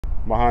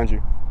Behind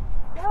you.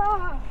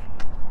 Ah,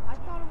 I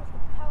thought it was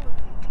the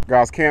pelican.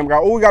 Guys, Cam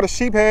got, oh, we got a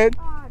sheephead.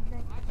 Ah, dang.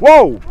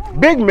 Whoa,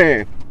 big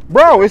man.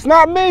 Bro, it's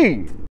not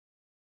me.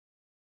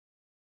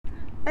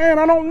 Man,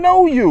 I don't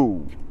know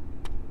you.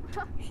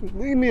 Just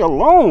leave me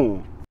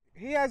alone.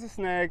 He has a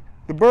snag.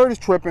 The bird is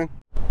tripping.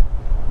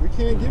 We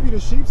can't give you the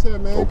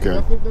sheepshead, man. Okay.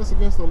 I think that's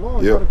against the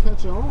law. You Yep. gotta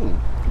catch your own.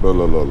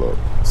 Look.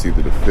 It's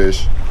either the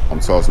fish, I'm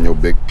tossing your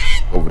big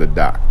over the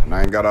dock. And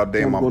I ain't got out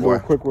there, my We'll do boy. a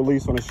quick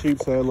release on the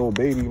sheepshead, little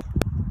baby.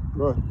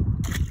 Go ahead.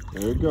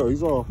 There you go.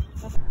 He's off.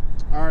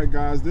 All right,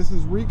 guys. This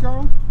is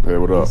Rico. Hey,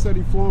 what up? He said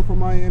he flew in from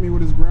Miami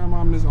with his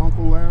grandma and his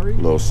uncle Larry.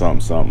 Little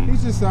something.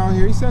 He's just out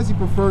here. He says he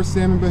prefers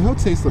salmon, but he'll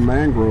taste the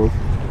mangrove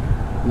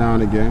now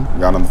and again.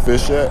 Got on the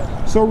fish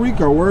yet? So,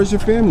 Rico, where's your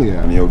family at?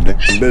 None of your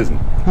damn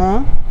business.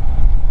 Huh?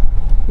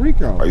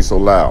 Rico. Why you so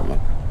loud, man?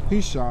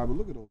 He's shy, but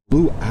look at those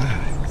blue eyes.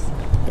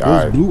 Yeah, Those all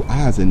right. blue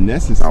eyes are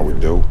necessary. Now we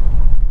do.